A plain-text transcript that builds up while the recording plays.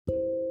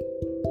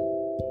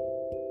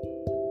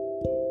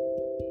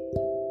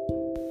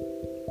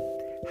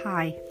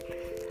Hi,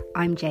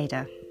 I'm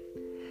Jada.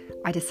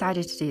 I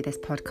decided to do this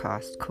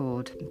podcast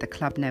called The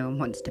Club No One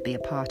Wants to Be a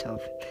Part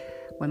of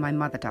when my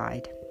mother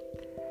died.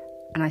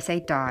 And I say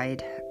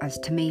died as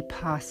to me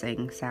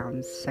passing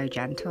sounds so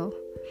gentle.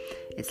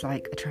 It's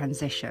like a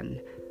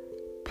transition,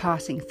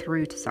 passing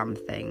through to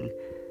something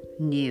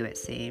new it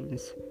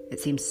seems. It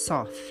seems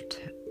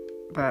soft,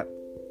 but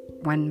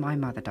when my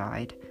mother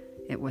died,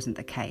 it wasn't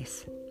the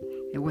case.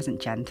 It wasn't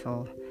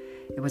gentle.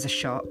 It was a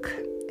shock.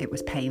 It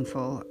was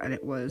painful, and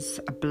it was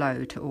a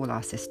blow to all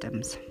our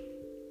systems.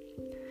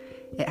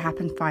 It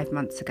happened 5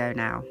 months ago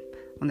now,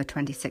 on the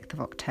 26th of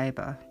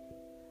October,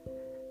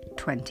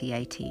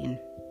 2018,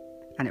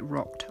 and it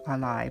rocked our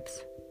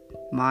lives.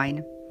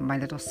 Mine, my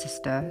little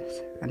sisters,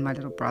 and my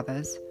little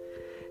brothers.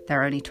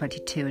 They're only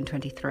 22 and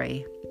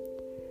 23.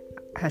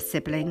 Her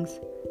siblings,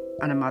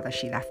 and a mother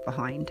she left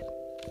behind.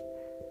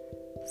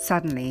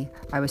 Suddenly,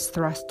 I was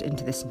thrust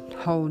into this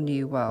whole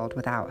new world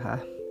without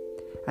her.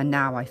 And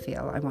now I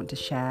feel I want to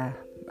share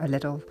a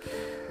little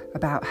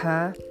about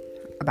her,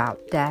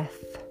 about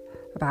death,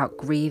 about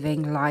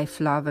grieving, life,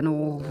 love, and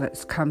all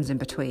that comes in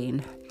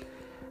between,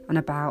 and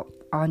about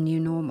our new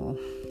normal.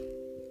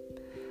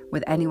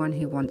 With anyone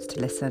who wants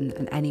to listen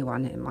and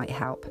anyone it might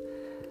help.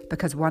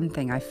 Because one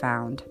thing I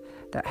found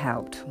that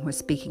helped was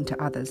speaking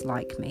to others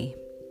like me.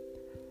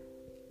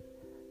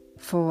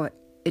 For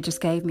it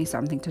just gave me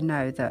something to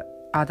know that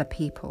other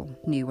people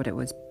knew what it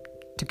was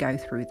to go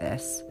through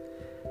this,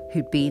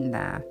 who'd been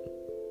there,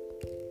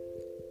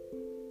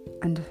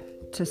 and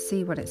to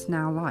see what it's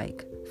now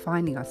like,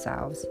 finding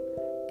ourselves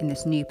in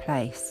this new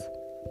place.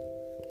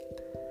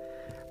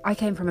 I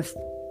came from a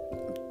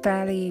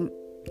fairly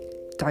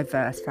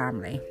diverse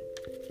family.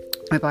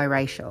 We're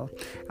biracial,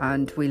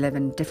 and we live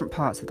in different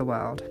parts of the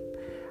world.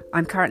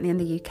 I'm currently in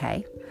the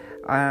UK.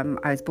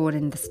 I was born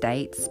in the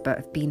States, but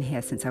I've been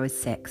here since I was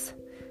 6.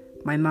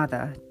 My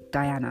mother,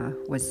 Diana,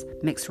 was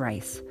mixed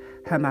race.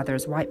 Her mother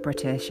is white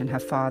British and her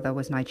father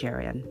was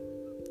Nigerian.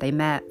 They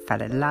met,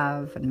 fell in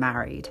love and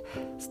married,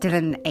 still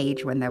in an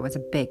age when there was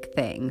a big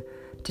thing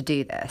to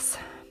do this.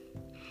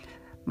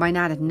 My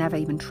nan had never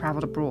even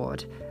travelled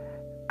abroad,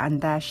 and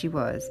there she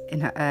was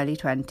in her early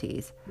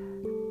 20s,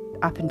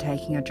 up and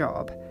taking a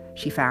job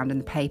she found in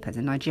the papers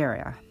in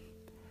Nigeria.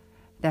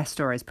 Their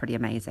story is pretty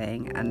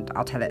amazing, and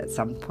I'll tell it at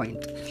some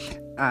point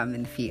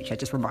in the future,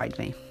 just remind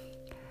me.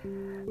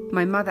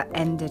 My mother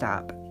ended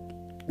up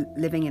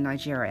living in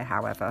Nigeria,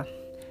 however.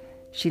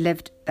 She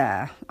lived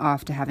there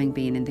after having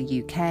been in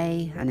the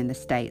UK and in the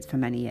States for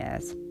many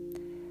years.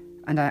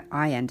 And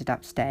I ended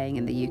up staying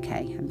in the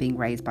UK and being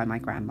raised by my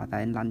grandmother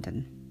in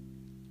London.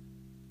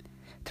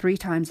 3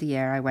 times a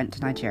year I went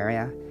to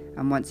Nigeria,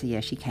 and once a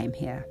year she came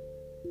here.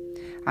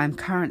 I'm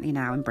currently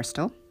now in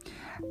Bristol,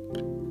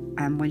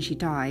 and when she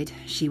died,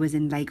 she was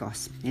in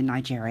Lagos in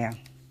Nigeria.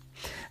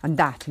 And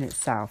that in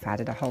itself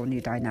added a whole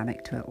new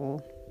dynamic to it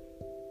all.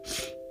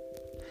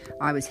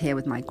 I was here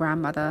with my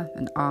grandmother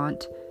and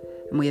aunt,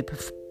 and we had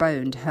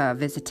postponed her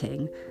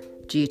visiting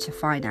due to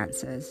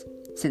finances,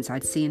 since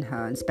I'd seen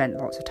her and spent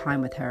lots of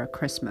time with her at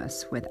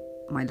Christmas with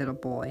my little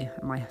boy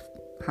and my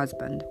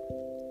husband.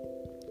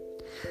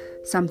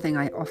 Something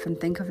I often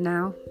think of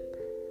now,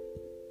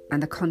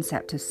 and the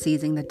concept of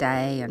seizing the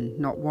day and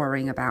not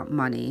worrying about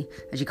money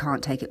as you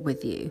can't take it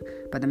with you,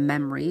 but the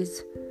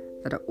memories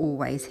that are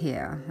always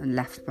here and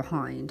left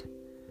behind.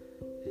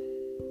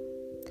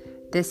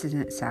 This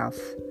in itself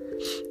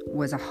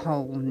was a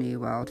whole new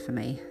world for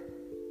me.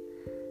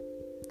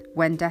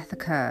 When death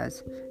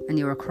occurs and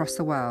you're across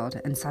the world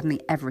and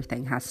suddenly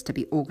everything has to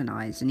be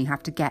organised and you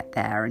have to get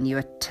there and you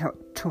are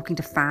talking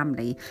to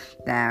family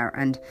there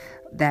and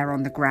they're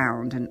on the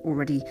ground and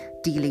already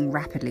dealing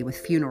rapidly with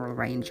funeral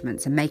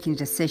arrangements and making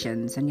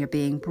decisions, and you're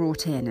being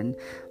brought in and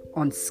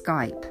on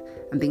Skype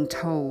and being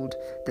told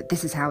that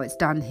this is how it's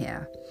done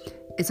here.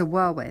 It's a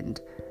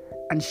whirlwind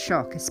and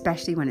shock,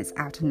 especially when it's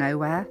out of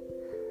nowhere.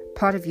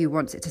 Part of you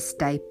wants it to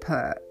stay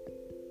put.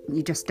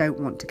 You just don't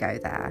want to go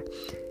there.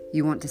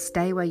 You want to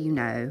stay where you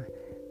know,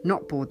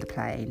 not board the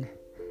plane.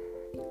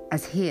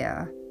 As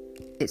here,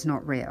 it's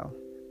not real.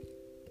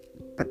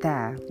 But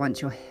there,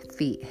 once your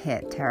feet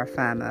hit terra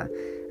firma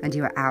and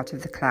you are out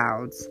of the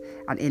clouds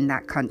and in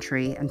that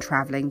country and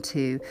travelling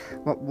to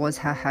what was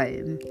her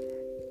home,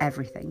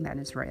 everything then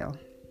is real.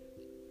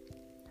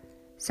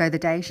 So the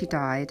day she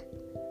died,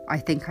 I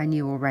think I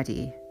knew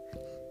already.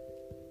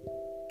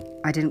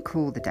 I didn't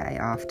call the day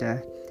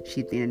after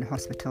she'd been in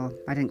hospital.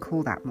 I didn't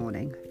call that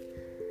morning.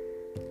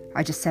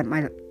 I just sent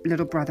my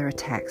little brother a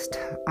text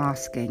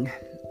asking,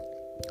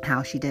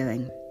 how's she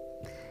doing?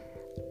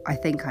 I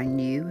think I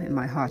knew in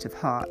my heart of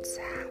hearts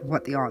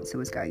what the answer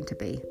was going to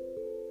be.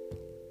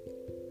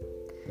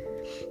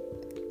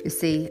 You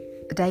see,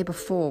 the day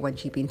before when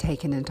she'd been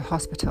taken into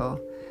hospital,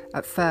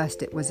 at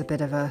first it was a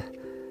bit of a,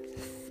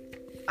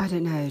 I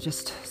don't know,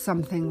 just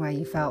something where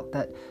you felt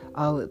that,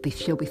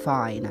 she'll be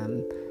fine.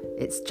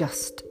 It's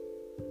just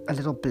a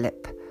little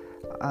blip.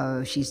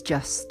 Oh, she's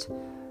just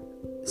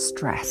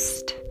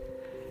stressed.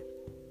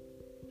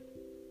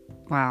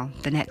 Well,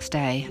 the next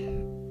day,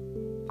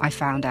 I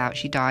found out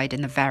she died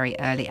in the very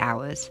early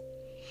hours.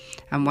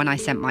 and when I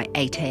sent my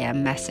 8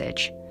 a.m.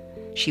 message,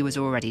 she was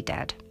already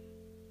dead.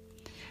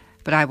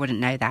 But I wouldn't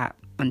know that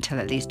until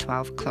at least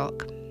 12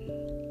 o'clock.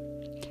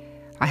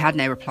 I had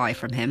no reply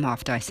from him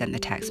after I sent the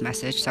text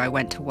message, so I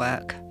went to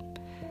work.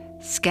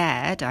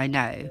 Scared, I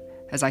know,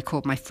 as I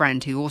called my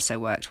friend who also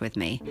worked with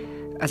me,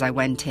 as I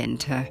went in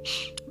to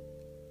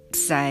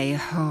say,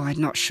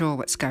 I'm not sure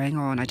what's going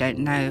on. I don't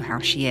know how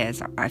she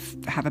is. I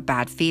have a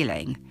bad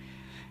feeling.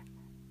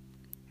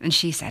 And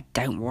she said,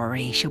 don't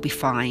worry, she'll be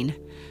fine.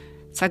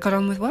 So I got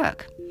on with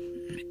work.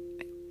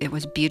 It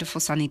was a beautiful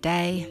sunny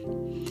day,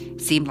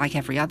 seemed like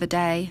every other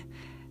day,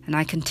 and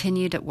I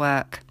continued at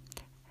work,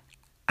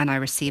 and I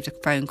received a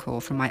phone call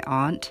from my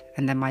aunt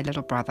and then my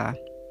little brother,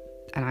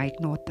 and I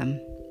ignored them.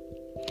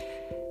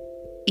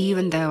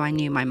 Even though I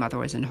knew my mother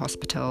was in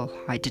hospital,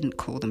 I didn't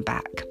call them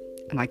back,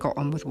 and I got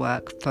on with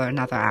work for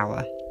another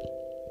hour,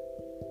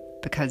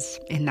 because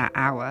in that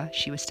hour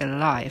she was still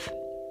alive,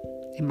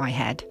 in my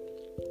head.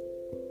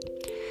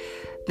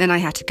 Then I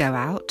had to go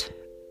out,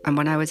 and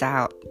when I was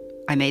out,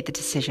 I made the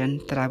decision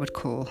that I would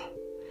call.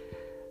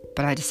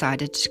 But I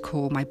decided to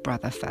call my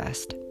brother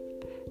first,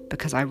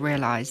 because I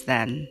realised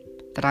then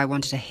that I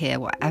wanted to hear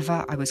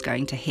whatever I was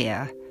going to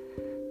hear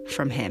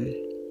from him.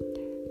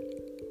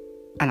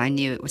 And I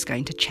knew it was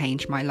going to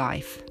change my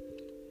life.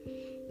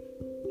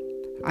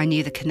 I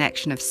knew the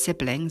connection of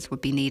siblings would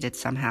be needed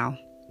somehow.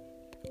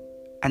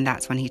 And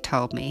that's when he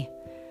told me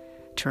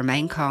to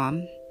remain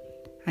calm,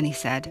 and he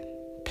said,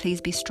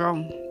 please be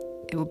strong,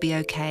 it will be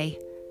okay.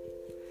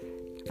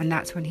 And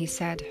that's when he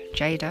said,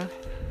 Jada,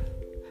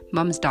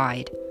 Mum's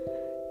died.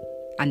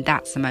 And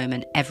that's the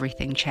moment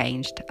everything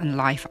changed and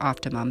life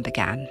after Mum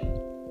began.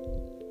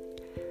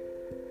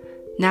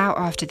 Now,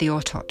 after the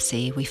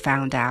autopsy, we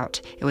found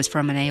out it was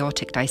from an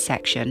aortic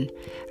dissection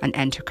and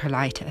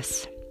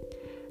enterocolitis.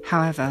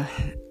 However,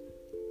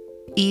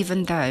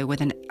 even though with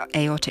an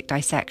aortic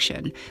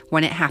dissection,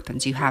 when it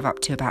happens, you have up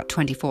to about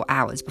 24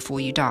 hours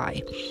before you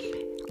die.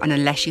 And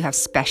unless you have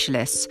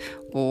specialists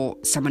or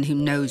someone who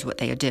knows what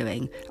they are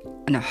doing,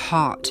 and a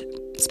heart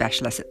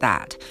specialist at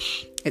that,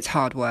 it's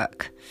hard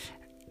work,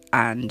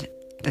 and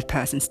the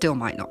person still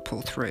might not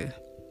pull through.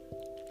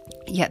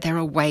 Yet there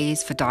are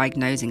ways for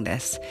diagnosing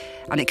this,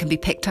 and it can be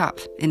picked up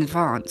in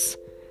advance.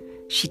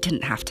 She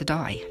didn't have to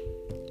die.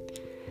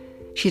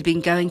 She had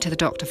been going to the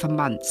doctor for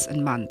months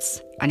and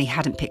months, and he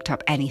hadn't picked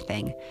up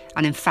anything,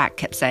 and in fact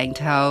kept saying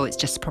to her, it's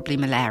just probably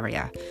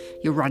malaria,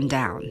 you're run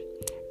down.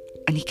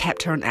 And he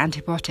kept her on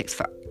antibiotics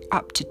for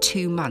up to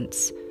 2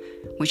 months,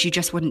 which you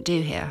just wouldn't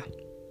do here.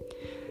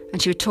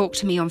 And she would talk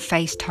to me on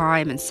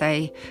FaceTime and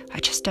say, I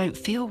just don't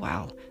feel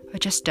well. I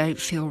just don't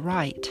feel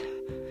right.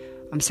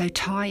 I'm so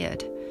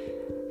tired.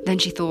 Then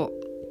she thought,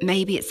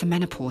 maybe it's the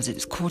menopause.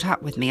 It's caught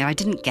up with me and I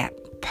didn't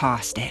get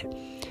past it.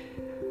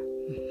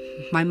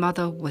 My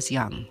mother was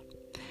young.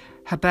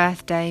 Her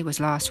birthday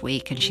was last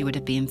week and she would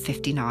have been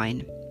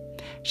 59.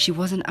 She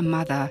wasn't a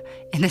mother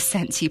in the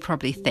sense you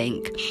probably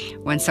think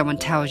when someone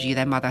tells you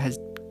their mother has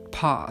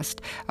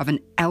passed, of an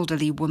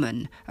elderly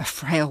woman, a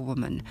frail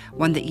woman,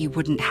 one that you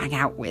wouldn't hang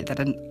out with at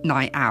a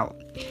night out.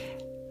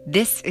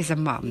 This is a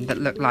mum that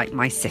looked like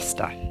my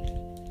sister,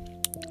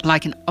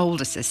 like an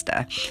older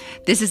sister.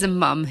 This is a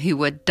mum who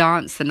would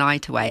dance the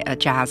night away at a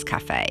jazz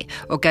cafe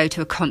or go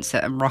to a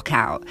concert and rock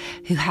out,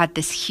 who had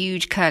this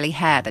huge curly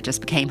hair that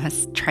just became her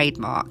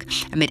trademark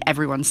and made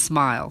everyone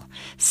smile.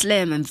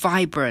 Slim and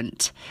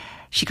vibrant.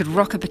 She could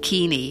rock a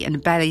bikini and a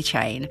belly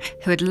chain,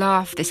 who would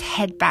laugh this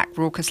head-back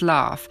raucous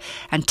laugh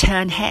and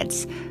turn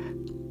heads,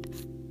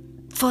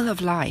 full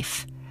of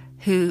life,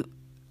 who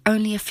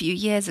only a few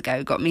years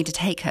ago got me to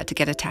take her to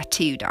get a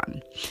tattoo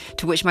done,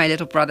 to which my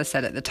little brother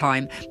said at the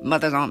time,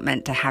 mothers aren't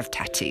meant to have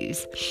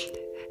tattoos.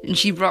 And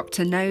she rocked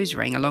a nose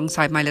ring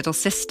alongside my little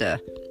sister.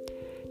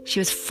 She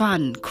was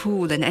fun,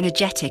 cool and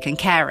energetic and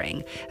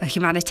caring, a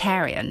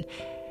humanitarian,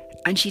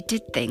 and she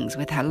did things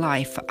with her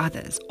life for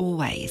others,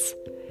 always.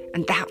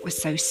 And that was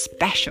so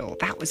special.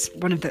 That was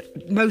one of the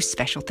most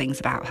special things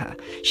about her.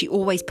 She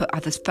always put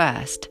others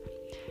first.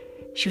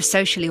 She was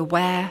socially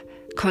aware,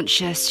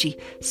 conscious. She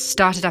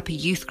started up a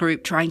youth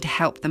group trying to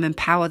help them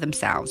empower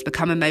themselves,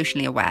 become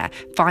emotionally aware,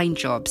 find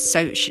jobs,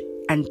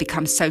 and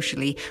become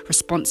socially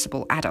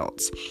responsible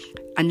adults,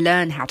 and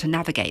learn how to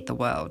navigate the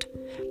world.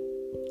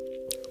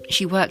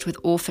 She worked with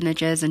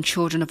orphanages and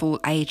children of all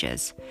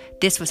ages.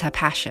 This was her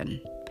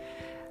passion.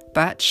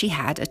 But she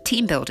had a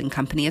team building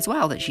company as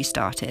well that she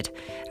started.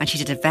 And she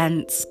did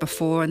events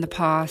before in the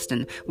past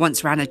and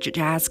once ran a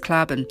jazz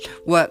club and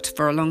worked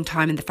for a long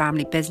time in the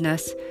family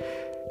business.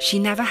 She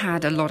never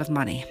had a lot of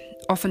money,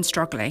 often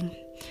struggling.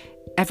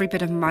 Every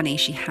bit of money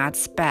she had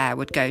spare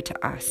would go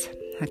to us,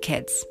 her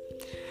kids,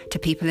 to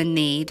people in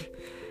need,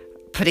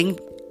 putting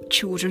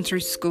children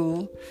through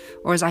school,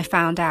 or as I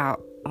found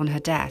out on her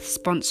death,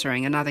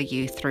 sponsoring another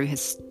youth through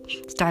his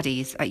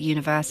studies at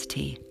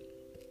university.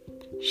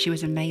 She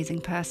was an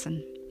amazing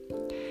person.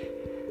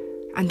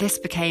 And this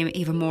became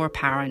even more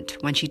apparent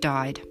when she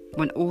died,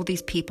 when all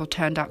these people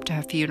turned up to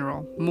her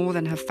funeral, more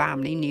than her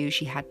family knew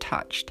she had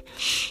touched.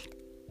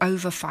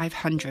 Over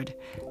 500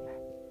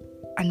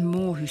 and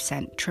more who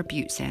sent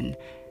tributes in.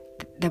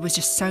 there was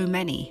just so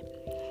many.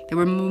 There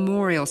were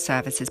memorial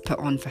services put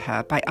on for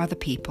her by other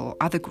people,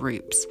 other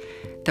groups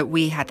that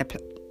we had the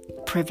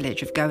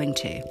privilege of going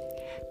to.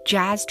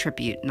 Jazz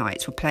tribute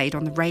nights were played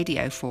on the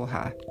radio for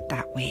her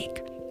that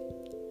week.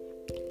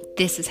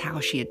 This is how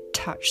she had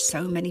touched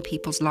so many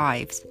people's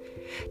lives.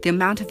 The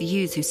amount of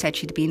youths who said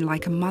she'd been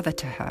like a mother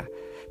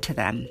to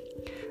them,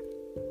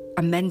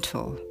 a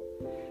mentor.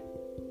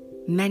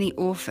 Many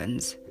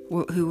orphans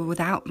who were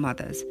without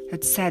mothers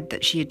had said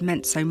that she had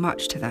meant so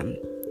much to them.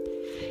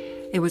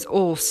 It was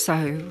all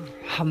so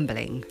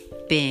humbling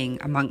being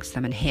amongst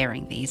them and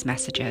hearing these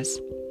messages.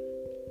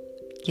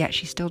 Yet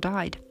she still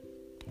died.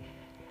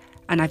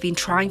 And I've been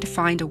trying to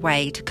find a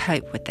way to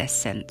cope with this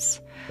since,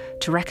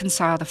 to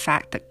reconcile the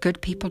fact that good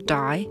people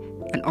die,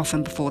 and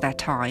often before their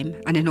time,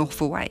 and in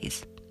awful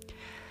ways.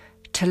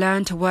 To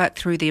learn to work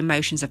through the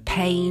emotions of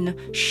pain,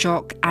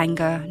 shock,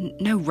 anger,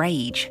 no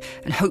rage,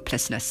 and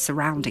hopelessness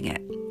surrounding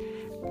it.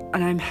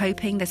 And I'm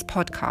hoping this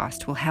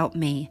podcast will help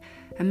me,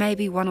 and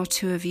maybe one or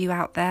two of you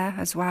out there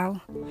as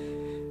well.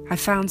 I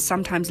found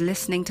sometimes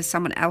listening to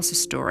someone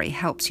else's story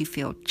helps you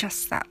feel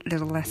just that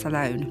little less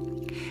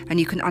alone. And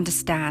you can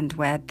understand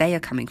where they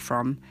are coming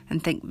from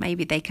and think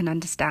maybe they can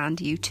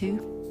understand you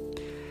too.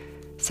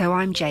 So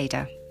I'm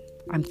Jada.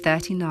 I'm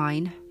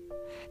 39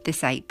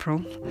 this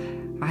April.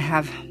 I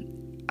have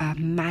a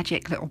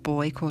magic little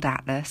boy called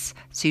Atlas,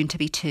 soon to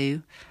be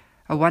 2,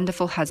 a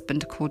wonderful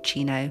husband called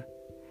Chino,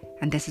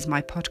 and this is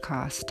my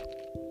podcast.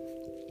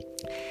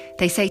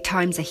 They say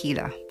time's a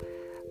healer.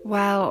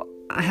 Well,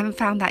 I haven't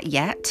found that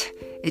yet.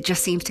 It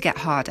just seems to get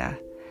harder.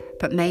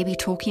 But maybe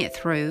talking it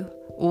through,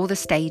 all the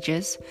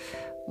stages,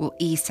 will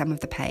ease some of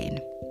the pain.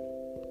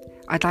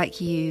 I'd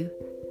like you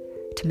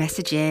to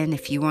message in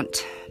if you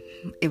want.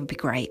 It would be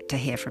great to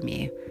hear from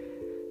you.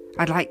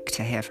 I'd like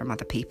to hear from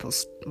other people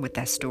with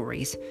their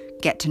stories,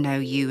 get to know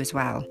you as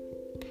well.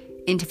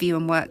 Interview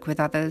and work with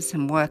others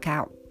and work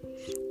out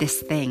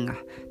this thing,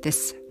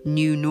 this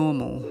new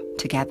normal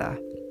together.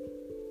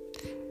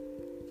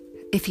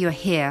 If you're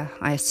here,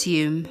 I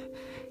assume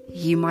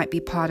you might be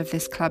part of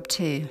this club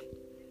too.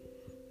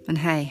 And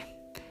hey,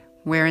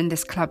 we're in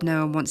this club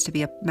no one wants to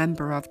be a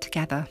member of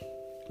together.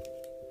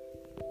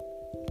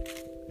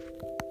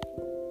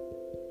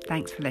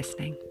 Thanks for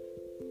listening.